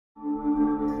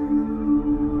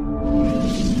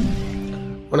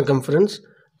வணக்கம் friends,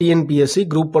 TNPSC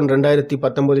group 1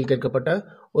 2019 கேட்கப்பட்ட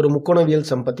ஒரு முக்கோணவியல்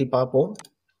சம் பற்றி பார்ப்போம்.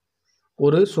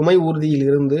 ஒரு சுமை ஊர்தியில்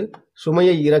இருந்து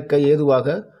சுமையை இறக்க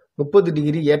ஏதுவாக 30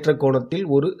 டிகிரி ஏற்ற கோணத்தில்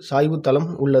ஒரு சாய்வு தளம்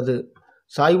உள்ளது.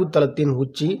 சாய்வு தளத்தின்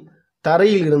உச்சி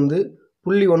தரையில் இருந்து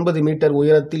 0.9 மீட்டர்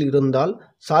உயரத்தில் இருந்தால்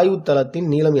சாய்வு தளத்தின்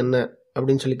நீளம் என்ன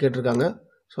அப்படின்னு சொல்லி கேட்டிருக்காங்க.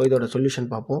 ஸோ இதோட சொல்யூஷன்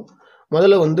பார்ப்போம்.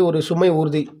 முதல்ல ஒரு சுமை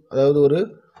ஊர்தி, அதாவது ஒரு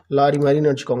லாரி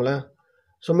மாதிரின்னு வச்சுக்கோங்களேன்.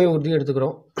 சுமை ஊர்தி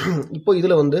எடுத்துக்கிறோம். இப்போ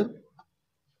இதில்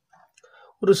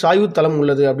ஒரு சாய்வு தளம்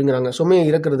உள்ளது அப்படிங்கிறாங்க. சுமையை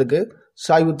இறக்கிறதுக்கு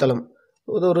சாய்வு தளம்,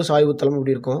 ஒரு சாய்வு தளம்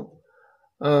இப்படி இருக்கும்.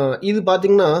 இது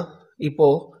பார்த்திங்கன்னா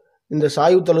இப்போது இந்த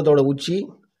சாய்வு தளத்தோட உச்சி,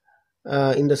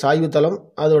 இந்த சாய்வு தளம்,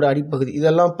 அதோட அடிப்பகுதி,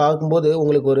 இதெல்லாம் பார்க்கும்போது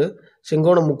உங்களுக்கு ஒரு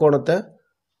செங்கோண முக்கோணத்தை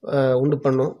உண்டு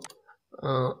பண்ணும்.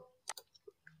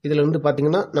 இதில்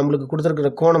பார்த்திங்கன்னா நம்மளுக்கு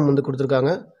கொடுத்துருக்கிற கோணம்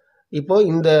கொடுத்துருக்காங்க. இப்போது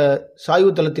இந்த சாய்வு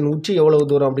தளத்தின் உச்சி எவ்வளவு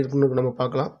தூரம் அப்படின்னு நம்ம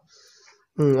பார்க்கலாம்.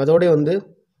 அதோட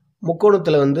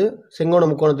முக்கோணத்தில் செங்கோண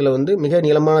முக்கோணத்தில் மிக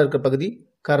நீளமாக இருக்கிற பகுதி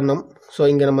கர்ணம். ஸோ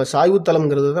இங்கே நம்ம சாய்வு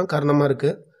தளம்ங்கிறது தான் கர்ணமாக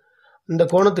இருக்குது. இந்த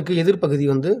கோணத்துக்கு எதிர்பகுதி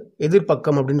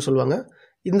எதிர்பக்கம் அப்படின்னு சொல்லுவாங்க.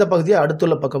 இந்த பகுதியை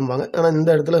அடுத்துள்ள பக்கம்வாங்க. ஆனால் இந்த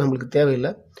இடத்துல நம்மளுக்கு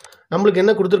தேவையில்லை. நம்மளுக்கு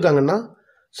என்ன கொடுத்துருக்காங்கன்னா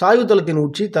சாய்வு தளத்தின்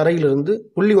உச்சி தரையிலிருந்து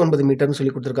 0.9 மீட்டர்னு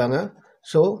சொல்லி கொடுத்துருக்காங்க.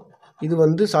 ஸோ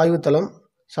இது சாய்வு தளம்,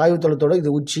 சாய்வு தளத்தோட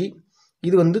இது உச்சி,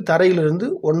 இது தரையிலிருந்து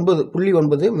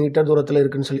 0.9 மீட்டர் தூரத்தில்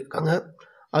இருக்குன்னு சொல்லியிருக்காங்க.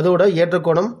 அதோட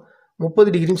ஏற்றக்கோணம்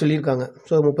 30 டிகிரின்னு சொல்லியிருக்காங்க.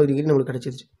 ஸோ 30 டிகிரி நம்மளுக்கு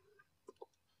கிடைச்சிருச்சு.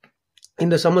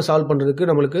 இந்த சம்மை சால்வ் பண்ணுறதுக்கு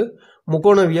நம்மளுக்கு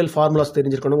முக்கோணவியல் ஃபார்முலாஸ்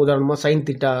தெரிஞ்சிருக்கணும். உதாரணமாக sine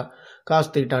theta,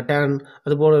 cos theta, tan,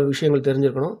 அதுபோல் விஷயங்கள்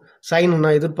தெரிஞ்சிருக்கணும்.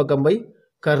 சைன்னா எதிர்பக்கம் பை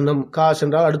கர்ணம், காஸ்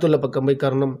என்றால் அடுத்துள்ள பக்கம் பை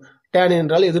கர்ணம், டேன்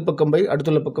என்றால் எதிர்பக்கம் பை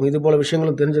அடுத்துள்ள பக்கம், இது போல்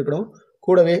விஷயங்களும் தெரிஞ்சிருக்கணும்.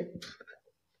 கூடவே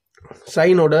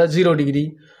சைனோட 0 degree,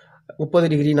 30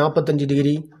 degree, 45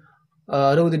 degree,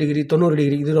 60 degree, 90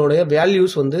 degree, இதனுடைய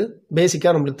வேல்யூஸ்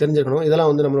பேசிக்காக நம்மளுக்கு தெரிஞ்சிருக்கணும். இதெல்லாம்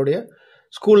நம்மளுடைய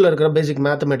ஸ்கூலில் இருக்கிற பேசிக்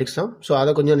மேத்தமேட்டிக்ஸ் தான். ஸோ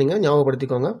அதை கொஞ்சம் நீங்கள்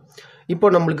ஞாபகப்படுத்திக்கோங்க. இப்போ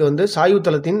நம்மளுக்கு சாய்வு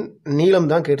தளத்தின் நீளம்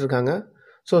தான் கேட்டிருக்காங்க.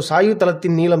 ஸோ சாய்வு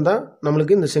தளத்தின் நீளம் தான்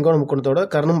நம்மளுக்கு இந்த செங்கோண முக்கோணத்தோட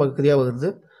கர்ணம் பகுதியாக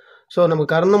வருது. ஸோ நம்ம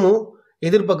கர்ணமும்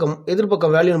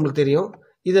எதிர்பக்கம் வேல்யூ நம்மளுக்கு தெரியும்.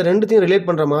 இதை ரெண்டுத்தையும் ரிலேட்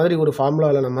பண்ணுற மாதிரி ஒரு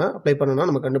ஃபார்முலாவில் நம்ம அப்ளை பண்ணோன்னா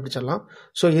நம்ம கண்டுபிடிச்சிடலாம்.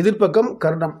 ஸோ எதிர்பக்கம்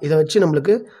கர்ணம், இதை வச்சு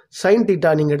நம்மளுக்கு சைன்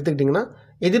தீட்டா நீங்கள் எடுத்துக்கிட்டிங்கன்னா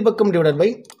எதிர்பக்கம் டிவைடட் பை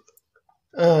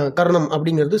கர்ணம்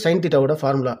அப்படிங்கிறது சைன் தீட்டாவோட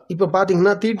ஃபார்முலா. இப்போ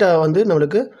பார்த்தீங்கன்னா தீட்டா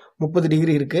நம்மளுக்கு 30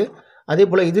 டிகிரி இருக்குது. அதே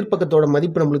போல் எதிர்பக்கத்தோட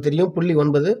மதிப்பு நம்மளுக்கு தெரியும்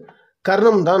 0.9.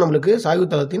 கர்ணம் தான் நம்மளுக்கு சாய்வு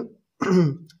தளத்தின்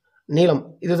நீளம்.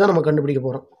 இதை தான் நம்ம கண்டுபிடிக்க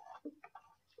போகிறோம்.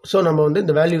 ஸோ நம்ம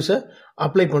இந்த வேல்யூஸை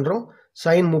அப்ளை பண்ணுறோம்.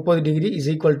 Sign 30 degree is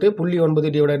equal to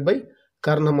 0.9 divided by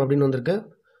கர்ணம் அப்படின்னு வந்திருக்கு.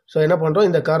 ஸோ என்ன பண்ணுறோம்,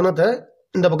 இந்த கர்ணத்தை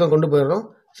இந்த பக்கம் கொண்டு போயிடுறோம்.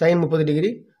 சைன் 30 டிகிரி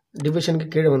டிவிஷனுக்கு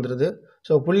கீழே வந்துடுது.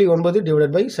 So 0.9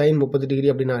 divided by sign 30 degree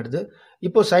அப்படின்னு ஆகிடுது.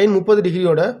 இப்போ சைன் 30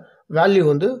 டிகிரியோட வேல்யூ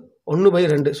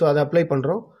 1/2. ஸோ அதை அப்ளை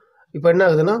பண்ணுறோம். இப்போ என்ன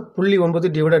ஆகுதுன்னா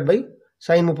 0.9 divided by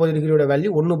sign 30 டிகிரியோட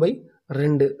value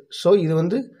 1/2. So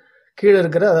இது கீழே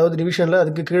இருக்கிற, அதாவது டிவிஷனில்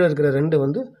அதுக்கு கீழே இருக்கிற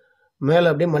 2 மேலே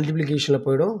அப்படியே மல்டிப்ளிகேஷனில்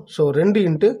போயிடும். ஸோ 2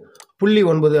 ×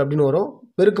 0.9 அப்படின்னு வரும்.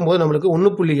 பெருக்கும்போது நம்மளுக்கு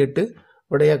 1.8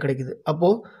 விடையாக கிடைக்குது.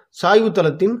 அப்போது சாய்வு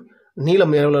தளத்தின்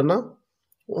நீளம் எவ்வளோன்னா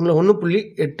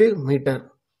 1.8 metre.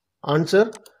 Answer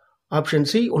option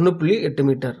C, 1.8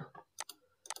 metre.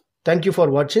 Thank you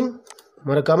for வாட்சிங்.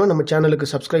 மறக்காமல் நம்ம சேனலுக்கு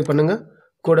சப்ஸ்கிரைப் பண்ணுங்கள்.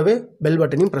 கூடவே பெல்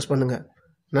பட்டனையும் ப்ரெஸ் பண்ணுங்கள்.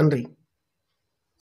 நன்றி.